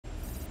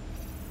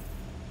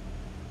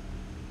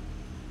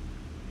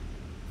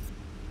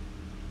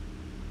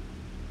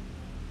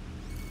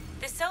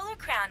The Solar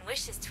Crown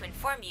wishes to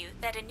inform you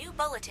that a new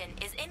bulletin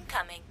is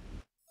incoming.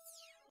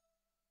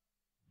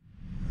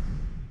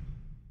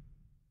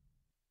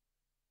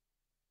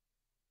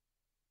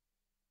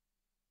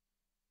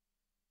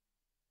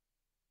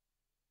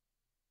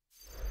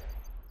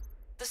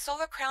 The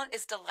Solar Crown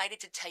is delighted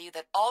to tell you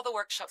that all the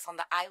workshops on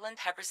the island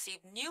have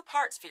received new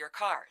parts for your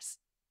cars.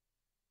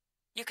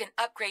 You can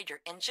upgrade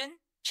your engine,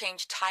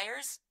 change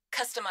tires,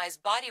 customize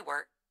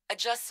bodywork,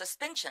 adjust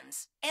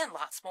suspensions, and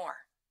lots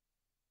more.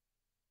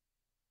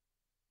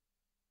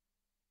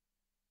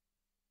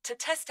 To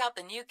test out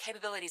the new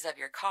capabilities of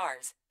your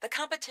cars, the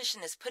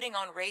competition is putting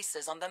on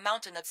races on the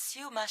mountain of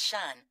Siu Ma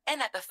Shan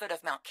and at the foot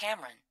of Mount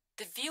Cameron.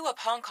 The view of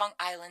Hong Kong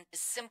Island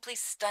is simply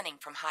stunning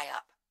from high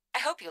up. I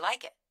hope you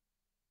like it.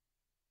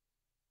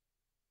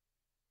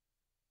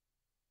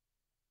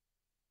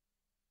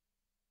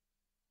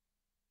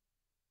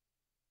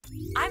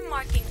 I'm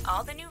marking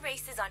all the new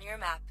races on your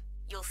map.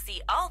 You'll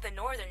see all the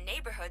northern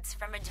neighborhoods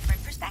from a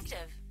different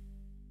perspective.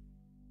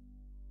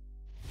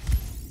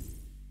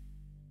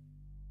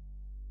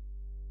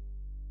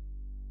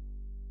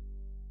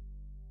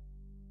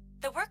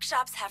 The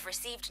workshops have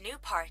received new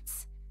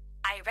parts.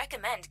 I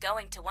recommend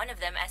going to one of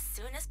them as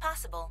soon as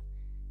possible.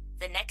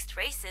 The next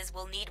races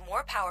will need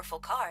more powerful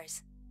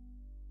cars.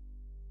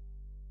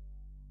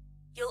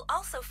 You'll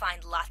also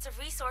find lots of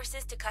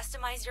resources to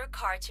customize your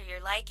car to your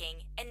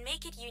liking and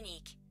make it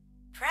unique.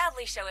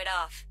 Proudly show it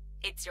off.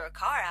 It's your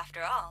car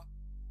after all.